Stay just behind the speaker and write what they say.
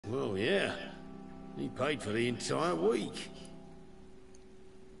Well, yeah. He paid for the entire week.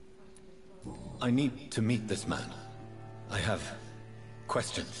 I need to meet this man. I have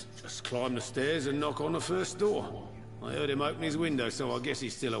questions. Just climb the stairs and knock on the first door. I heard him open his window, so I guess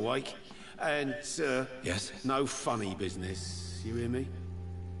he's still awake. And, sir... Yes? No funny business, you hear me?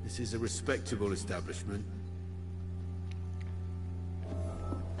 This is a respectable establishment.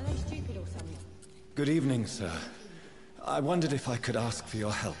 Are they stupid or something? Good evening, sir. I wondered if I could ask for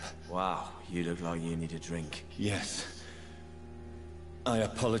your help. Wow, you look like you need a drink. Yes. I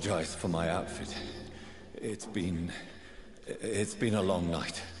apologize for my outfit. It's been a long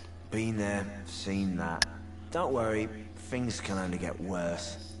night. Been there, seen that. Don't worry, things can only get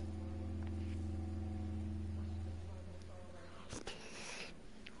worse.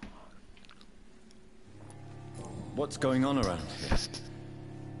 What's going on around here?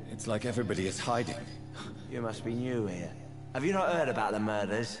 It's like everybody is hiding. You must be new here. Have you not heard about the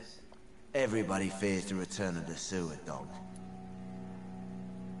murders? Everybody fears the return of the sewer dog.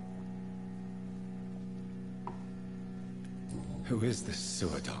 Who is this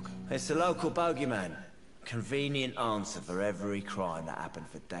sewer dog? It's the local bogeyman. Convenient answer for every crime that happened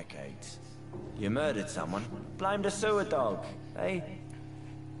for decades. You murdered someone, blame the sewer dog, eh?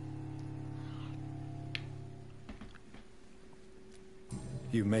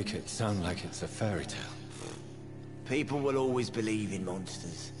 You make it sound like it's a fairy tale. People will always believe in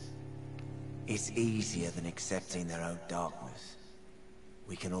monsters. It's easier than accepting their own darkness.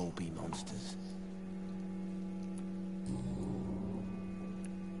 We can all be monsters.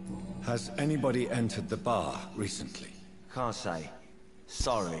 Has anybody entered the bar recently? Can't say.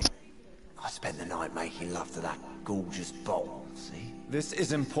 Sorry. I spent the night making love to that gorgeous bottle, see? This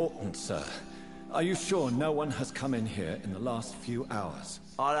is important, sir. Are you sure no one has come in here in the last few hours?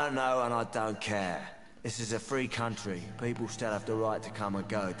 I don't know and I don't care. This is a free country. People still have the right to come and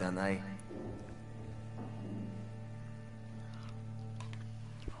go, don't they?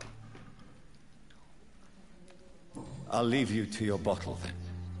 I'll leave you to your bottle then.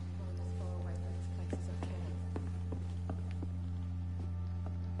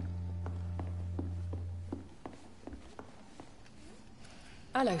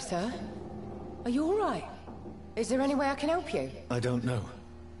 Hello, sir. Are you all right? Is there any way I can help you? I don't know.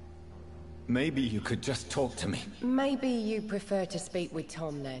 Maybe you could just talk to me. Maybe you prefer to speak with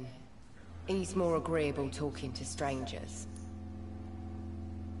Tom, then. He's more agreeable talking to strangers.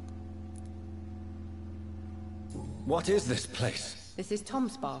 What is this place? This is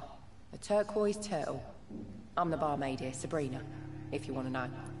Tom's bar. A turquoise turtle. I'm the barmaid here, Sabrina, if you want to know.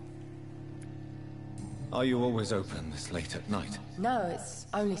 Are you always open this late at night? No, it's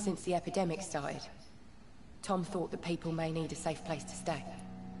only since the epidemic started. Tom thought that people may need a safe place to stay.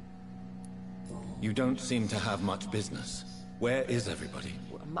 You don't seem to have much business. Where is everybody?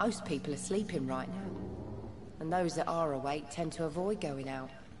 Well, most people are sleeping right now. And those that are awake tend to avoid going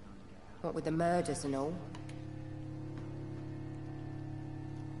out. What with the murders and all.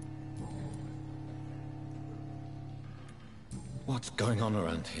 What's going on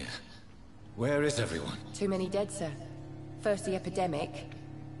around here? Where is everyone? Too many dead, sir. First the epidemic,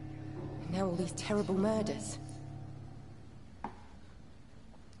 now all these terrible murders.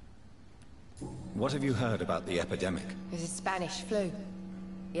 What have you heard about the epidemic? There's a Spanish flu.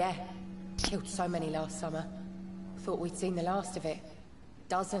 Yeah, killed so many last summer. Thought we'd seen the last of it.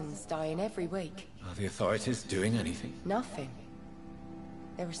 Dozens dying every week. Are the authorities doing anything? Nothing.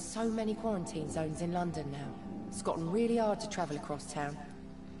 There are so many quarantine zones in London now. It's gotten really hard to travel across town.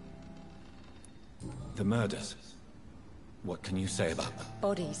 The murders. What can you say about them?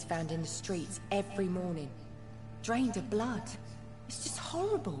 Bodies found in the streets every morning. Drained of blood. It's just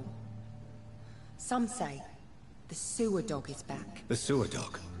horrible. Some say the sewer dog is back. The sewer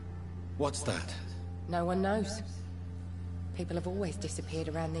dog? What's that? No one knows. People have always disappeared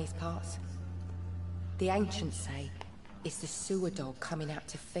around these parts. The ancients say it's the sewer dog coming out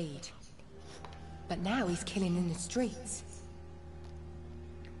to feed. But now he's killing in the streets.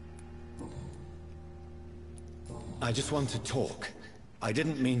 I just want to talk. I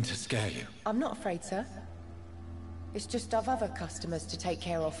didn't mean to scare you. I'm not afraid, sir. It's just I've other customers to take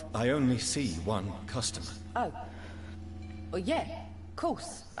care of. I only see one customer. Oh. Well, yeah, of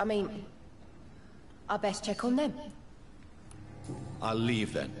course. I mean, I best check on them. I'll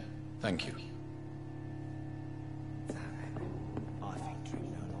leave then. Thank you. I think drink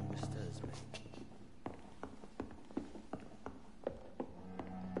no longer stirs me.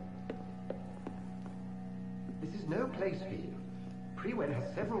 This is no place for you. Prewen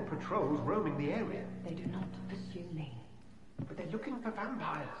has several patrols roaming the area. They do not pursue me. But they're looking for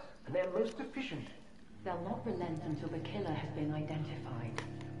vampires, and they're most efficient. They'll not relent until the killer has been identified.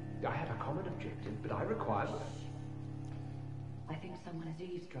 I have a common objective, but I require... I think someone is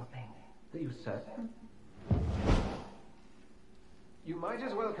eavesdropping. Are you certain? You might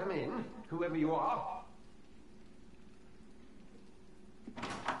as well come in, whoever you are.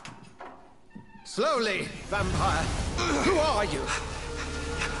 Slowly, vampire! Who are you?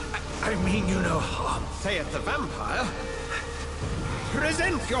 I mean you no harm, saith the vampire.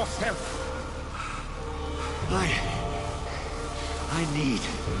 Present yourself! I need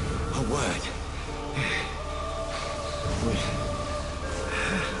a word. With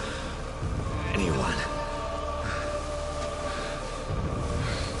anyone.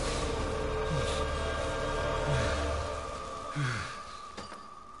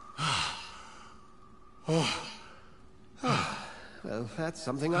 Well, that's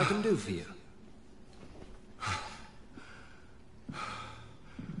something I can do for you.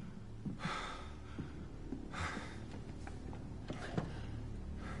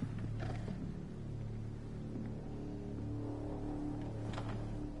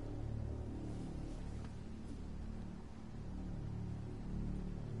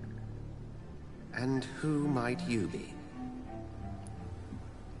 And who might you be?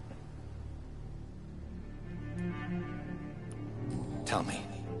 Tell me,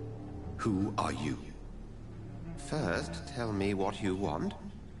 who are you? First, tell me what you want.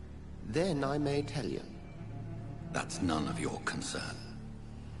 Then I may tell you. That's none of your concern.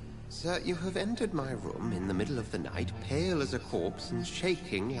 Sir, you have entered my room in the middle of the night, pale as a corpse and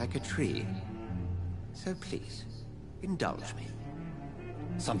shaking like a tree. So please, indulge me.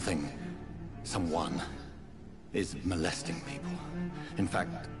 Someone is molesting people. In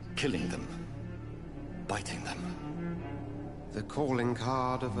fact, killing them. Biting them. The calling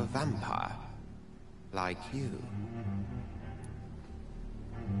card of a vampire. Like you.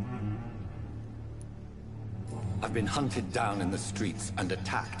 I've been hunted down in the streets and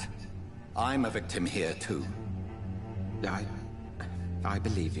attacked. I'm a victim here too. I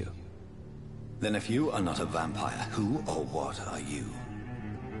believe you. Then if you are not a vampire, who or what are you?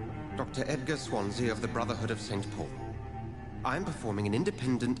 Dr. Edgar Swansea of the Brotherhood of St. Paul. I'm performing an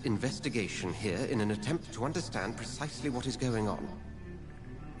independent investigation here in an attempt to understand precisely what is going on.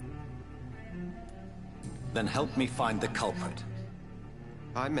 Then help me find the culprit.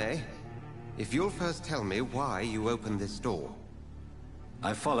 I may, if you'll first tell me why you opened this door.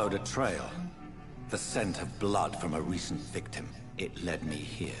 I followed a trail. The scent of blood from a recent victim. It led me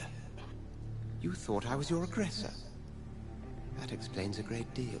here. You thought I was your aggressor. That explains a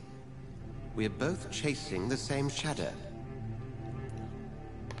great deal. We're both chasing the same shadow.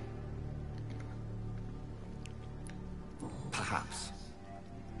 Perhaps.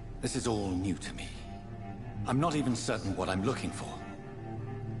 This is all new to me. I'm not even certain what I'm looking for.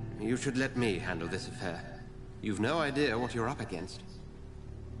 You should let me handle this affair. You've no idea what you're up against.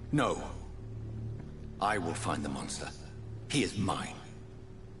 No. I will find the monster. He is mine.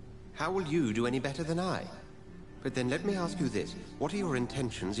 How will you do any better than I? But then let me ask you this. What are your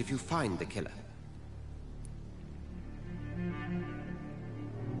intentions if you find the killer?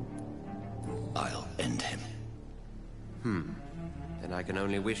 I'll end him. Then I can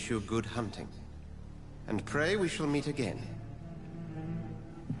only wish you good hunting. And pray we shall meet again.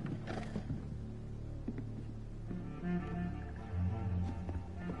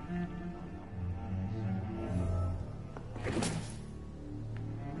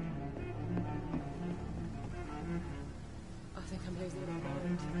 I think I'm losing my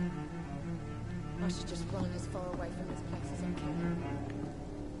mind. I should just run as far away from this place as I can.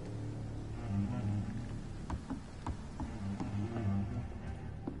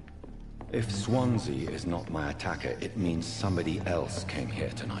 If Swansea is not my attacker, it means somebody else came here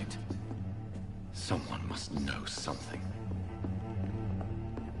tonight. Someone must know something.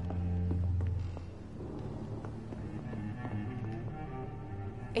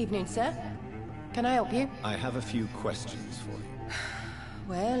 Evening, sir. Can I help you? I have a few questions for you.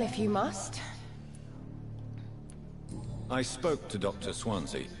 Well, if you must. I spoke to Dr.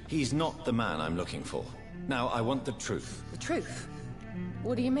 Swansea. He's not the man I'm looking for. Now, I want the truth. The truth?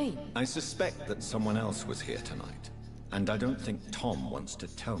 What do you mean? I suspect that someone else was here tonight. And I don't think Tom wants to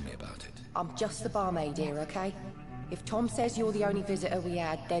tell me about it. I'm just the barmaid here, okay? If Tom says you're the only visitor we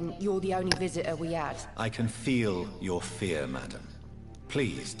had, then you're the only visitor we had. I can feel your fear, madam.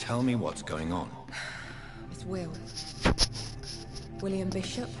 Please, tell me what's going on. It's Will. William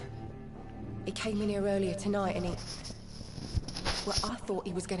Bishop. He came in here earlier tonight and he... Well, I thought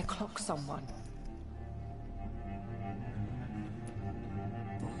he was going to clock someone.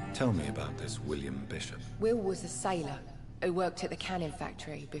 Tell me about this William Bishop. Will was a sailor who worked at the cannon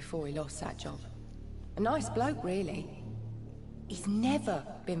factory before he lost that job. A nice bloke, really. He's never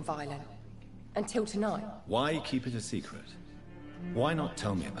been violent. Until tonight. Why keep it a secret? Why not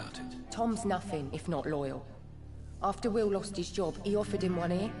tell me about it? Tom's nothing if not loyal. After Will lost his job, he offered him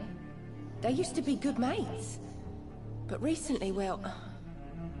one ear. They used to be good mates. But recently, well...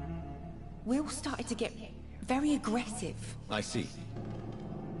 Will started to get very aggressive. I see.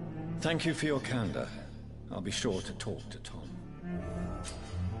 Thank you for your candor. I'll be sure to talk to Tom.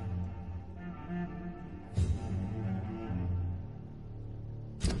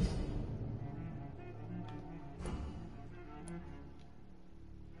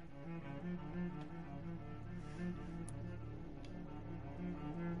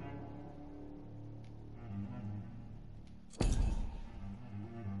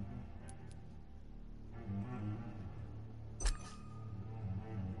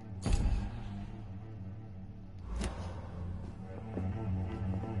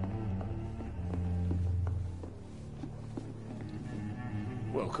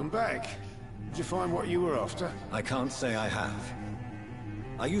 Welcome back. Did you find what you were after? I can't say I have.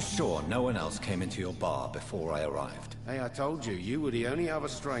 Are you sure no one else came into your bar before I arrived? Hey, I told you, you were the only other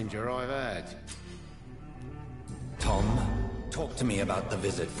stranger I've had. Tom, talk to me about the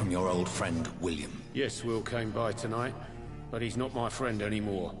visit from your old friend, William. Yes, Will came by tonight, but he's not my friend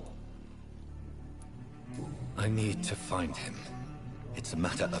anymore. I need to find him. It's a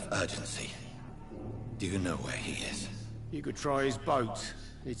matter of urgency. Do you know where he is? You could try his boat.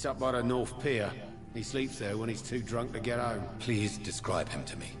 It's up by the North Pier. He sleeps there when he's too drunk to get home. Please describe him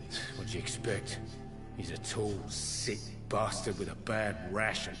to me. What do you expect? He's a tall, sick bastard with a bad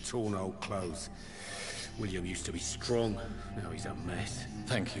rash and torn old clothes. William used to be strong. Now he's a mess.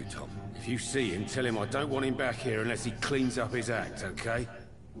 Thank you, Tom. If you see him, tell him I don't want him back here unless he cleans up his act, okay?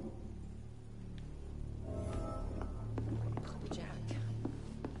 Jack.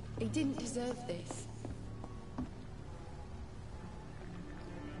 He didn't deserve this.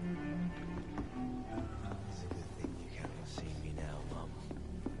 It's a good thing you cannot see me now, Mum.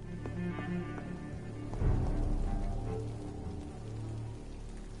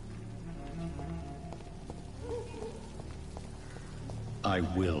 I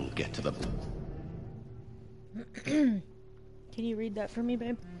will get to the... Can you read that for me,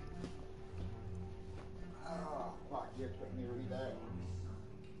 babe? Oh, fuck, you expect me to read that?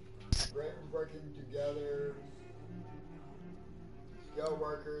 Britons working together, skilled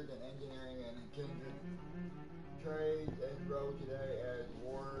workers in engineering and kindred trades and grow today as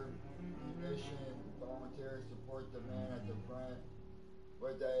war, munition, volunteers support the man at the front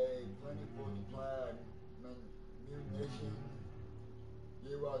with a plentiful supply of munition.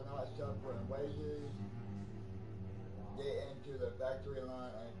 You will not suffer in wages. Get into the factory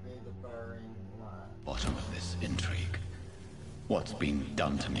line and feed the firing line. Bottom of this intrigue. What's been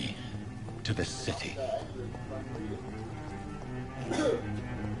done to me? To this city?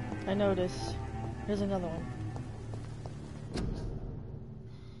 I noticed. Here's another one.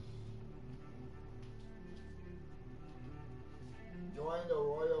 Join the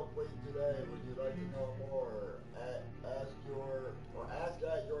Royal Fleet today. Would you like to know more? Ask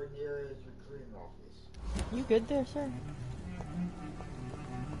at your nearest recruiting office. You good there, sir?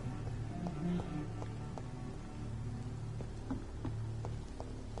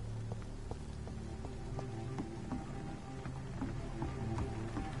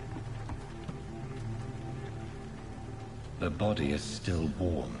 The body is still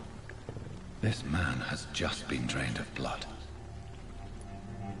warm. This man has just been drained of blood.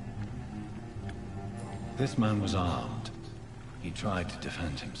 This man was armed. He tried to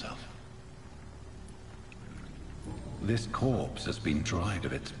defend himself. This corpse has been dried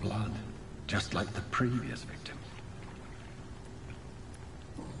of its blood, just like the previous victim.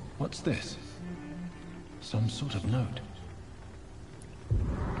 What's this? Some sort of note.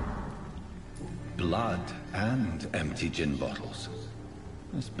 Blood and empty gin bottles.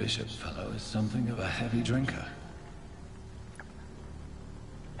 This bishop fellow is something of a heavy drinker.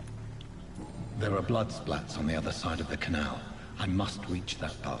 There are blood splats on the other side of the canal. I must reach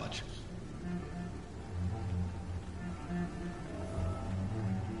that barge.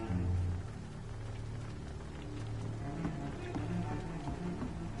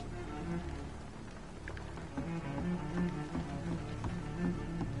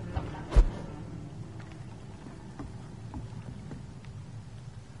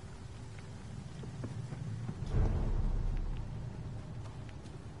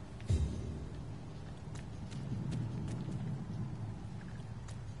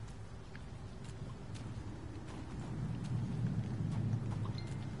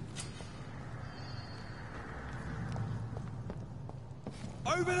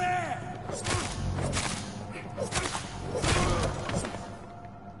 Over there!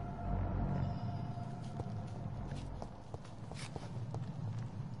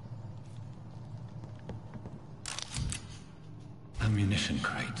 ammunition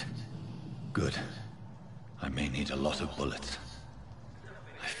crate. Good. I may need a lot of bullets.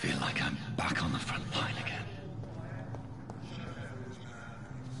 I feel like I'm back on the front line again.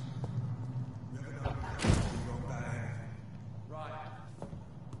 Right.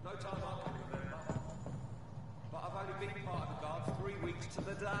 No time I can remember. But I've only been part of the guard 3 weeks to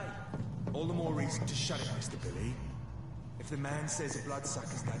the day. All the more reason to shut it, Mr. Billy. If the man says a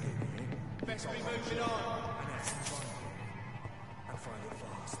bloodsucker's dug in here... Best be moving on. And find it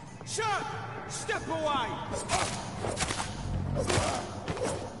fast. Shut! Step away!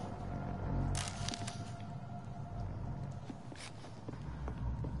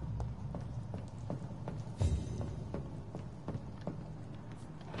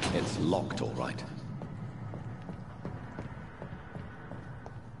 It's locked, all right.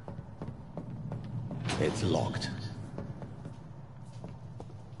 It's locked.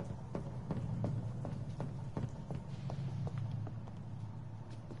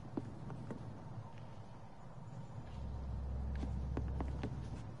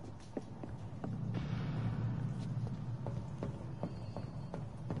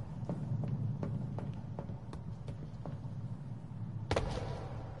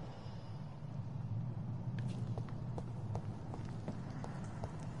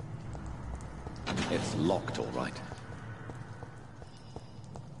 It's locked, all right.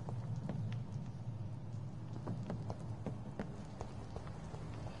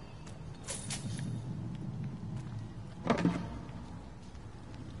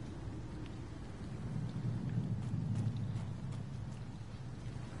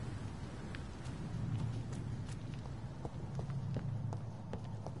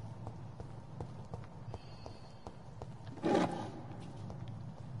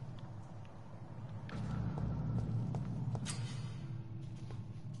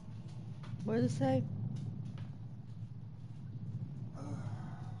 What does it say?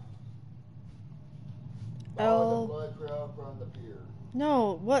 Follow the blood trail from the pier.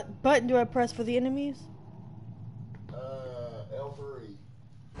 No, what button do I press for the enemies? L3.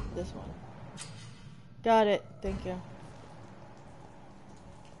 This one. Got it. Thank you.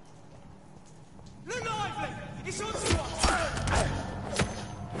 Look lively! It's on to us!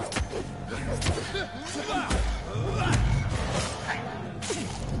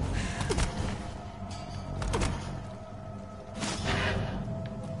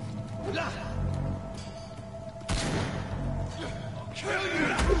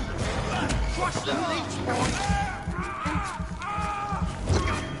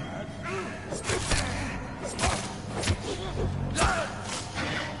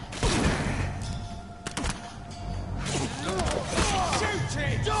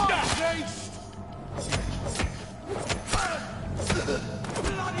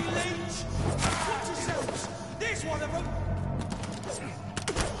 Bloody leech! Watch yourselves! There's one of them!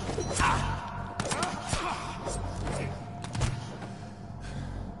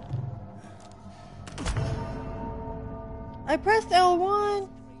 I pressed L1.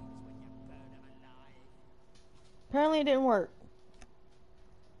 Apparently it didn't work.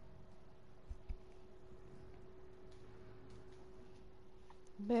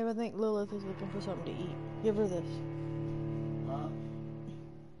 Babe, I think Lilith is looking for something to eat. Give her this. Huh?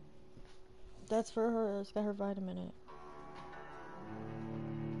 That's for her. It's got her vitamin in it.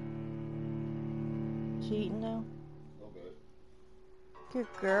 She eating now? A little bit. Good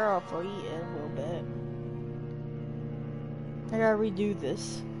girl for eating a little bit. I gotta redo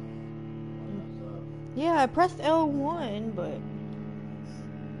this. Yeah, I pressed L1, but...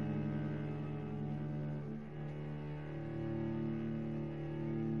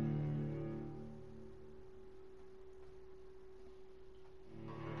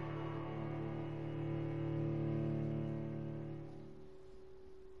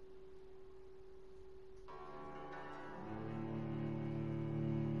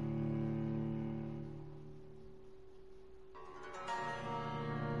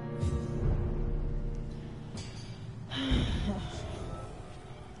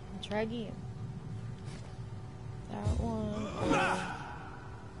 Try again. That one.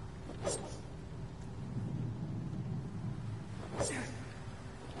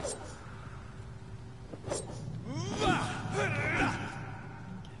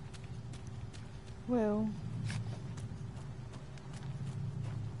 Well.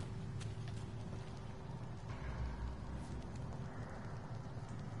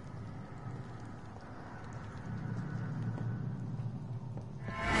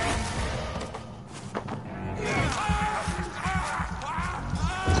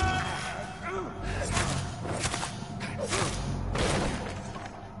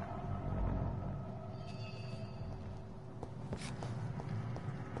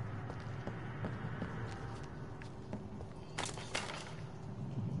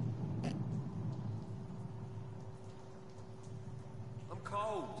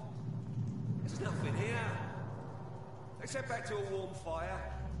 Let's head back to a warm fire.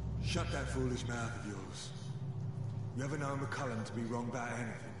 Shut that foolish mouth of yours. You ever known McCullum to be wrong about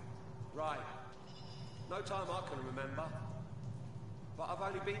anything? Right. No time I can remember. But I've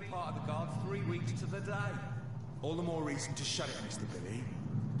only been part of the Guards 3 weeks to the day. All the more reason to shut it, Mr. Billy.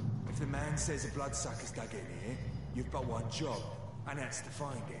 If the man says a bloodsucker's dug in here, you've got one job, and that's to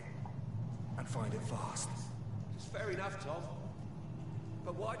find it. And find it fast. It's fair enough, Tom.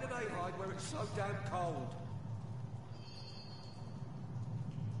 But why do they hide where it's so damn cold?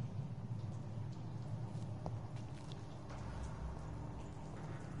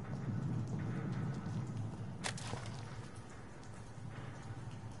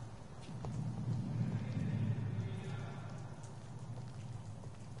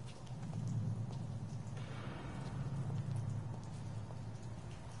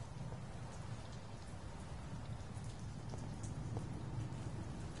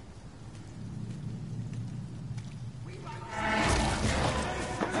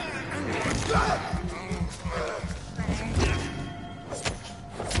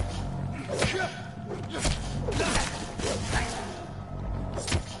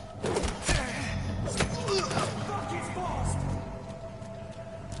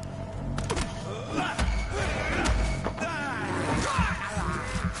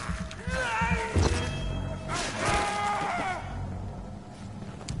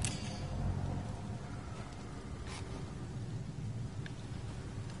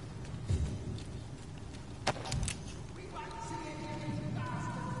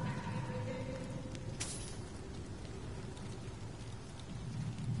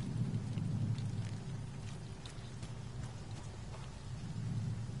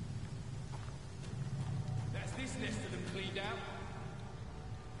 This nest of them cleaned out.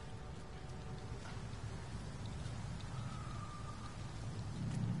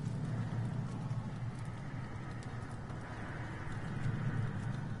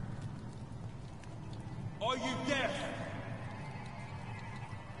 Are you deaf?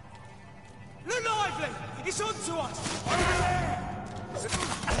 Look lively! It's on to us! Over there!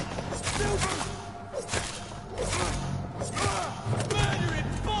 Murdering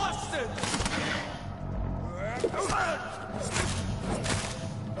bastards!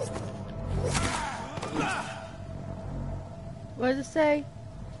 What does it say?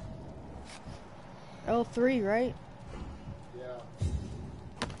 L3, right? Yeah.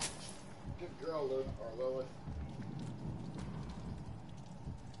 Good girl, Lilith.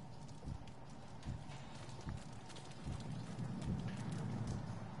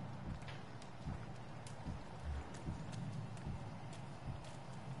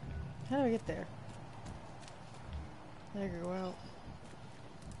 How do I get there? There you go out.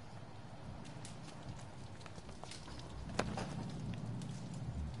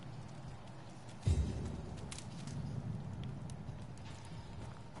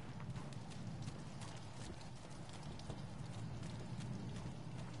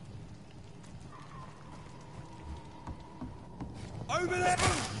 Over there!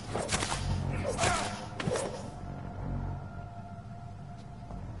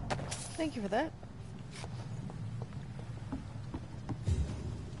 Thank you for that.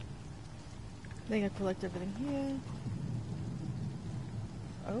 I think I collect everything here.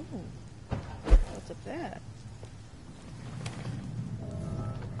 Oh. What's up there?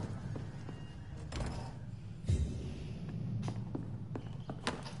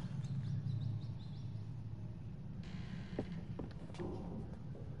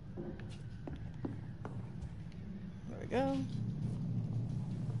 There we go.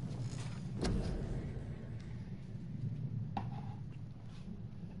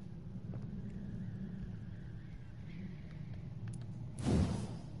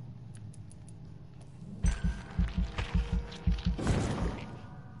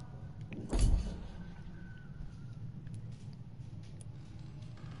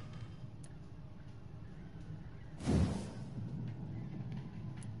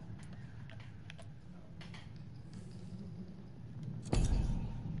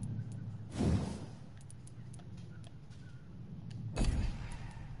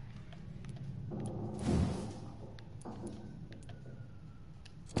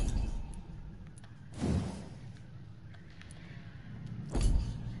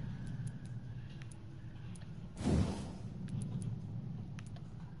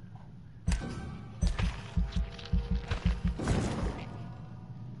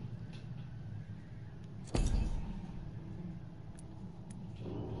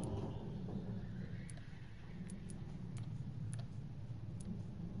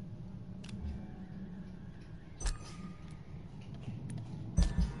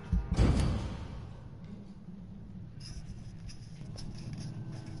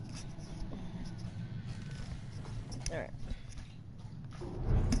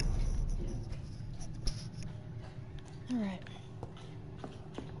 Alright.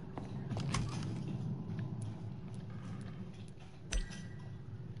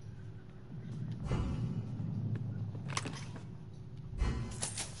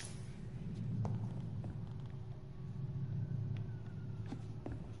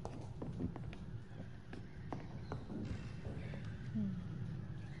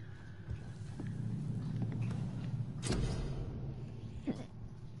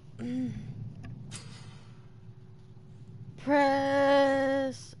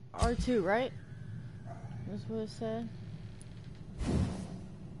 Press R2, right? That's what it said.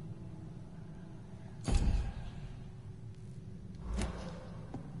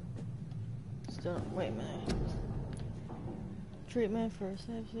 Still, wait a minute. Treatment for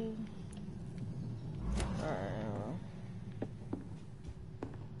sepsis. Alright.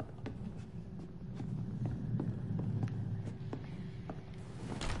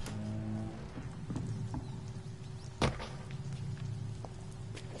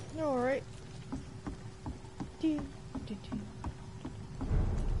 Alright.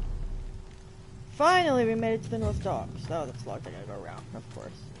 Finally, we made it to the North Docks. Oh, that's locked. I gotta go around, of course.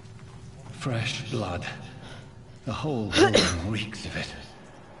 Fresh blood. The whole building reeks of it.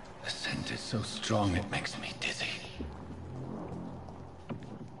 The scent is so strong it makes me dizzy.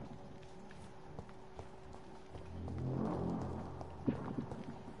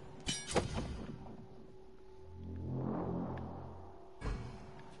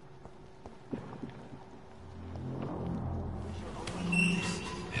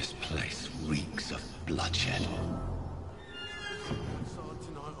 This place reeks of bloodshed.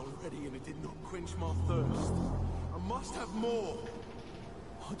 Tonight already, and it did not quench my thirst. I must have more.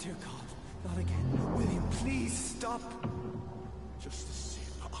 Oh dear God, not again. William, please stop. Just a sip,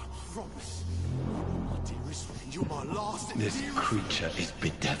 I promise. My dearest friend, you're my last and This dearest... creature is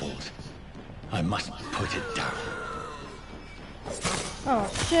bedeviled. I must put it down. Oh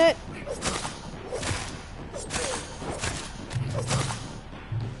shit.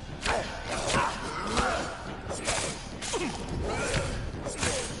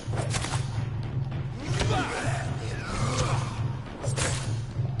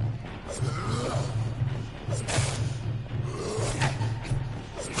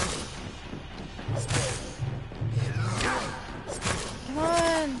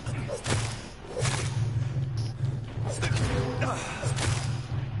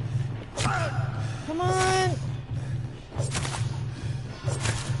 Come on!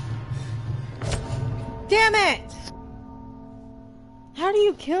 Damn it! How do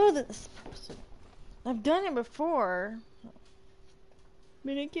you kill this person? I've done it before,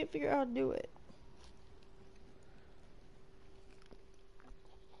 but I can't figure out how to do it.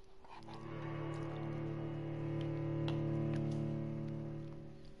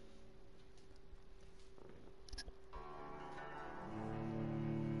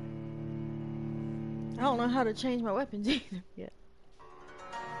 I don't know how to change my weapons either yet.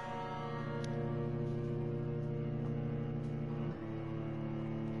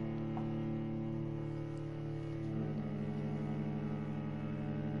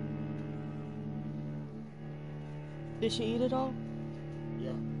 Did she eat it all?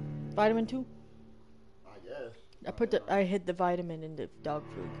 Yeah. Vitamin 2? I guess. I hid the vitamin in the dog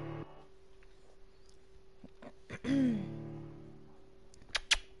food. You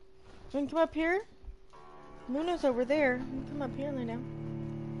wanna come up here? Luna's over there. You can come up here and lay down.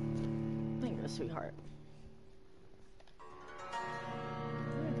 Thank you, sweetheart.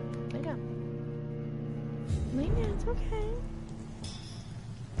 Lay down. Lay down, it's okay.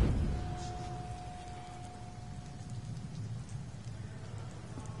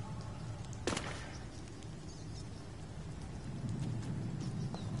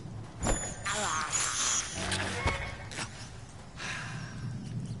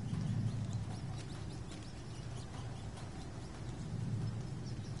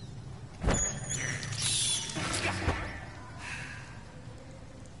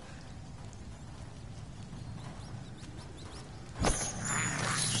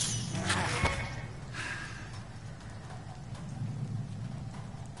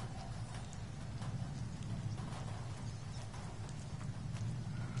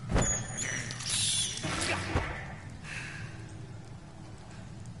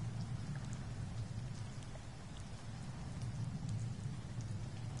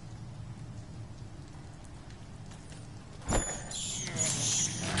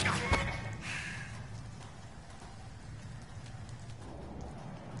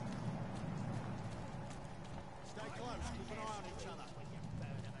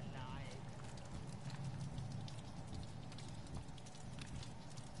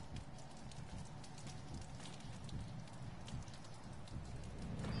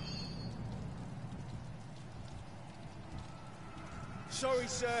 sorry,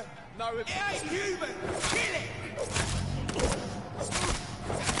 sir. No, it ain't human! Kill it!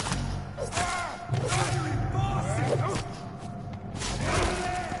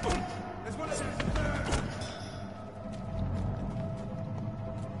 There's one of them.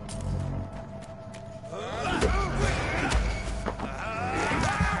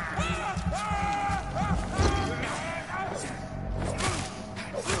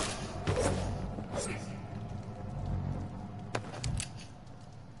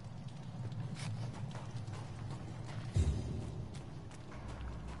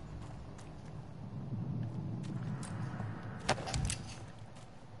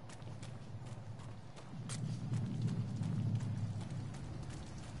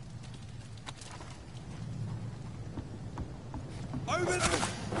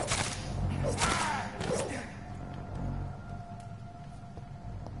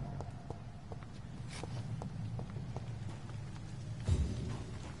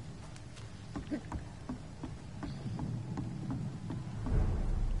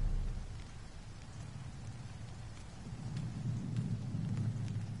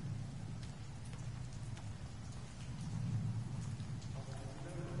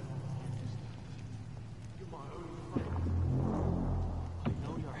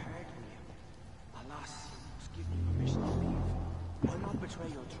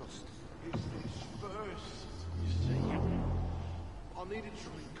 Betray your trust. Is this first, you see? I need a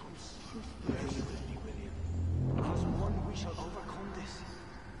drink. I'm so thirsty, William. As one, we shall overcome this.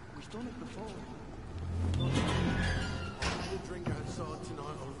 We've done it before. I had a drink outside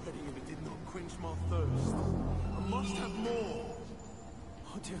tonight already, and it did not quench my thirst. I must have more.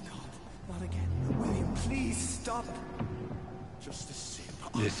 Oh dear God, not again. William, please stop. Just a sip.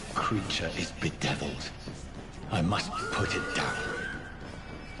 This creature is bedeviled. I must put it down.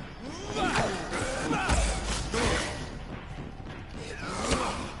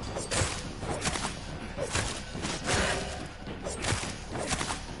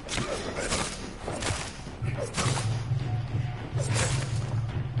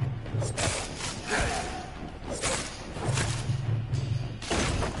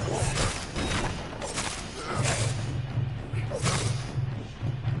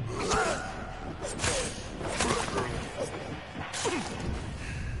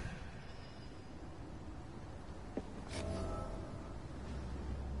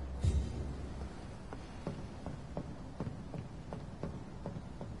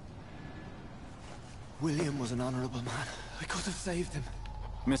 William was an honorable man. I could have saved him.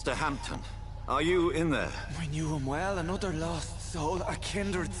 Mr. Hampton, are you in there? We knew him well, another lost soul, a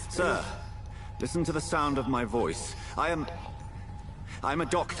kindred spirit. Sir, listen to the sound of my voice. I'm a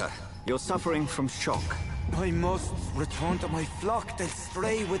doctor. You're suffering from shock. I must return to my flock. They'll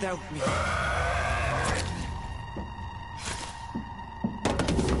stray without me.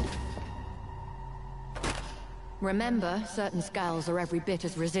 Remember, certain skulls are every bit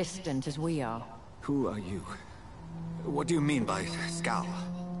as resistant as we are. Who are you? What do you mean by Skal?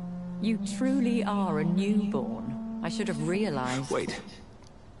 You truly are a newborn. I should have realized. Wait.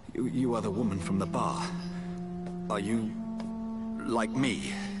 You are the woman from the bar. Are you... like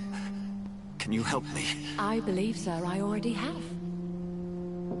me? Can you help me? I believe, sir, I already have.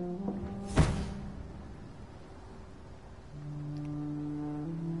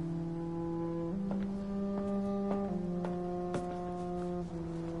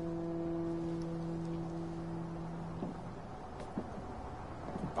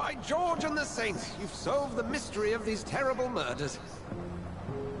 By George and the Saints, you've solved the mystery of these terrible murders.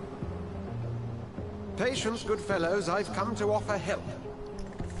 Patience, good fellows, I've come to offer help.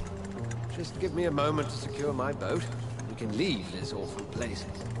 Just give me a moment to secure my boat. We can leave this awful place.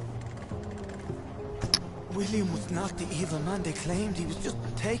 William was not the evil man they claimed. He was just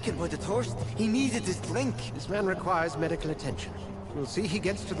taken by the thirst. He needed this drink. This man requires medical attention. We'll see he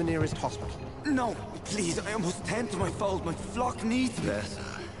gets to the nearest hospital. No, please, I must tend to my fold. My flock needs me. There, sir.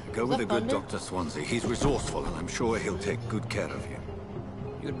 Go with the good Dr. Swansea. He's resourceful, and I'm sure he'll take good care of you.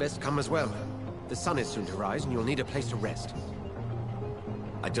 You'd best come as well. The sun is soon to rise, and you'll need a place to rest.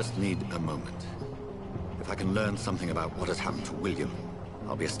 I just need a moment. If I can learn something about what has happened to William,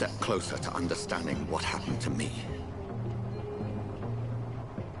 I'll be a step closer to understanding what happened to me.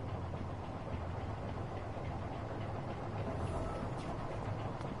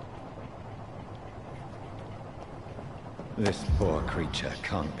 This poor creature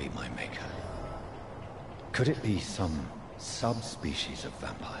can't be my maker. Could it be some subspecies of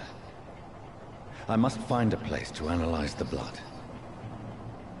vampire? I must find a place to analyze the blood.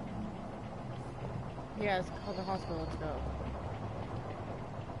 Yeah, it's called the hospital. Let's go.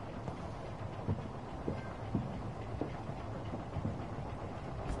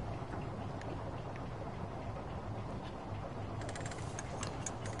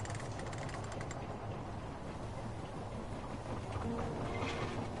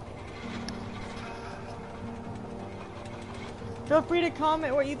 Feel free to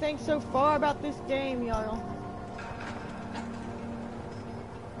comment what you think so far about this game, y'all.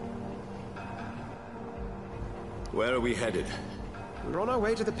 Where are we headed? We're on our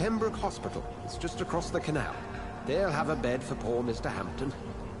way to the Pembroke Hospital. It's just across the canal. They'll have a bed for poor Mr. Hampton.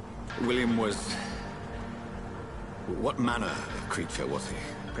 William was... What manner of creature was he?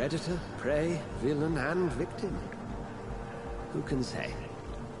 Predator, prey, villain, and victim. Who can say?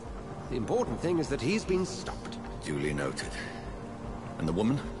 The important thing is that he's been stopped. Duly noted. And the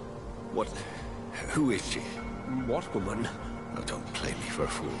woman? What... who is she? What woman? Oh, don't play me for a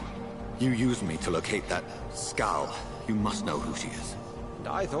fool. You used me to locate that skull. You must know who she is. And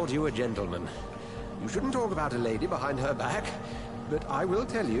I thought you a gentleman. You shouldn't talk about a lady behind her back, but I will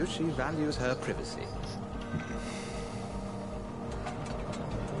tell you she values her privacy.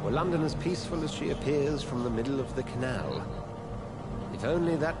 Were London as peaceful as she appears from the middle of the canal? If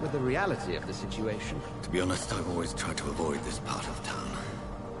only that were the reality of the situation. To be honest, I've always tried to avoid this part of town.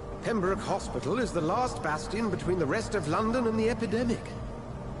 Pembroke Hospital is the last bastion between the rest of London and the epidemic.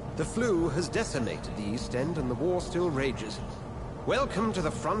 The flu has decimated the East End and the war still rages. Welcome to the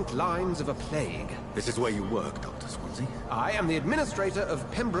front lines of a plague. This is where you work, Dr. Swansea? I am the administrator of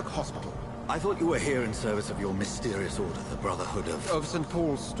Pembroke Hospital. I thought you were here in service of your mysterious order, the Brotherhood of... Of St.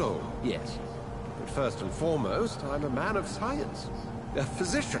 Paul's Stole, yes. But first and foremost, I'm a man of science. A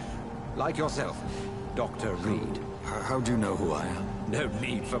physician, like yourself, Dr. Reed. How do you know who I am? No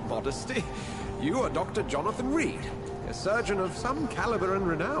need for modesty. You are Dr. Jonathan Reed, a surgeon of some caliber and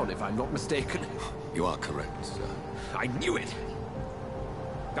renown, if I'm not mistaken. You are correct, sir. I knew it!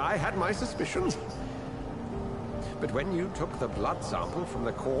 I had my suspicions. But when you took the blood sample from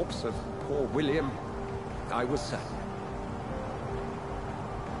the corpse of poor William, I was certain.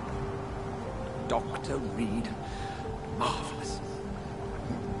 Dr. Reed. Marvelous.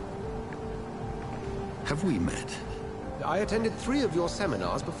 Have we met? I attended 3 of your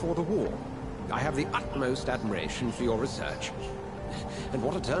seminars before the war. I have the utmost admiration for your research. And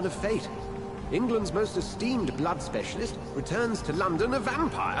what a turn of fate. England's most esteemed blood specialist returns to London a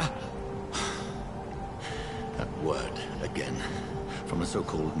vampire. That word, again. From a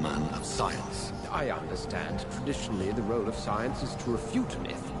so-called man of science. I understand. Traditionally, the role of science is to refute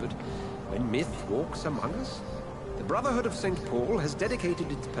myth, but when myth walks among us, the Brotherhood of St. Paul has dedicated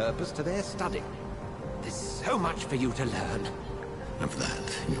its purpose to their study. There's so much for you to learn. Of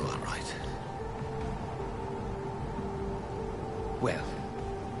that, you are right. Well,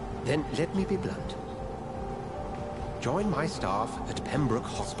 then let me be blunt. Join my staff at Pembroke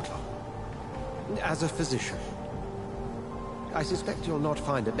Hospital. As a physician. I suspect you'll not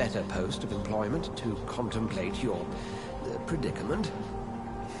find a better post of employment to contemplate your predicament.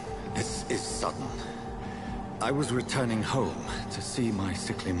 This is sudden. I was returning home to see my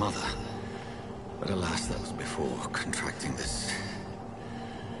sickly mother. But alas, that was before contracting this...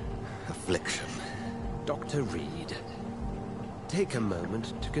 affliction. Dr. Reed, take a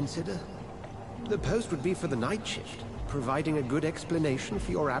moment to consider. The post would be for the night shift, providing a good explanation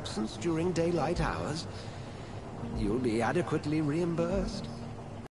for your absence during daylight hours. You'll be adequately reimbursed.